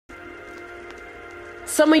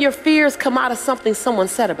Some of your fears come out of something someone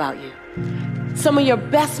said about you. Some of your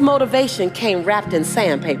best motivation came wrapped in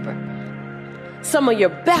sandpaper. Some of your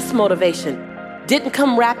best motivation didn't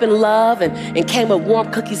come wrapped in love and came with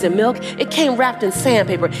warm cookies and milk. It came wrapped in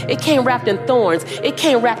sandpaper. It came wrapped in thorns. It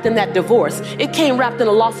came wrapped in that divorce. It came wrapped in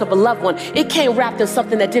the loss of a loved one. It came wrapped in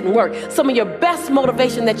something that didn't work. Some of your best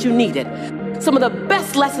motivation that you needed, some of the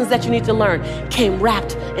best lessons that you need to learn came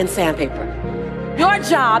wrapped in sandpaper. Your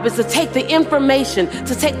job is to take the information,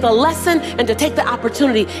 to take the lesson, and to take the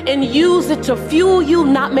opportunity and use it to fuel you,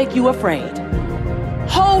 not make you afraid.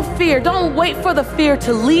 Hold fear. Don't wait for the fear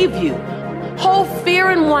to leave you. Hold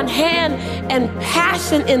fear in one hand and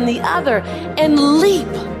passion in the other, and leap.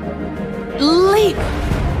 Leap.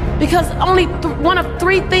 Because only one of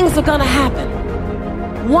three things are gonna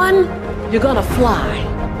happen. One, you're gonna fly.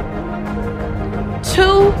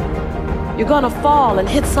 Two, you're gonna fall and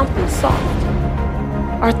hit something soft.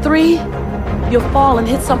 Or three, you'll fall and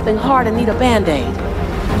hit something hard and need a Band-Aid.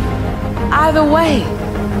 Either way,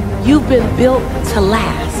 you've been built to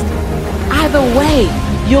last. Either way,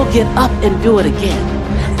 you'll get up and do it again.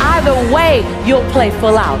 Either way, you'll play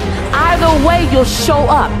full out. Either way, you'll show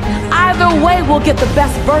up. Either way, we'll get the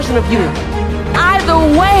best version of you. Either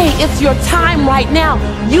way, it's your time right now.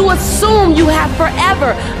 You assume you have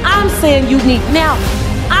forever. I'm saying you need now.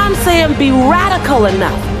 I'm saying be radical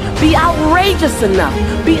enough. Be outrageous enough,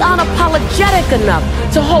 be unapologetic enough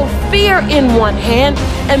to hold fear in one hand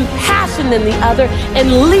and passion in the other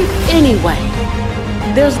and leap anyway.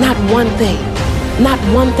 There's not one thing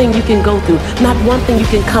you can go through, not one thing you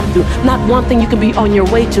can come through, not one thing you can be on your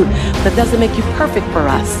way to that doesn't make you perfect for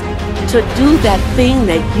us. To do that thing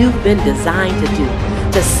that you've been designed to do,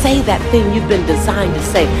 to say that thing you've been designed to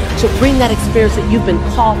say, to bring that experience that you've been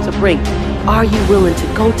called to bring. Are you willing to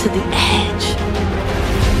go to the edge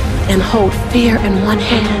and hold fear in one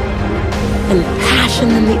hand and passion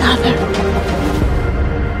in the other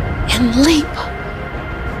and leap?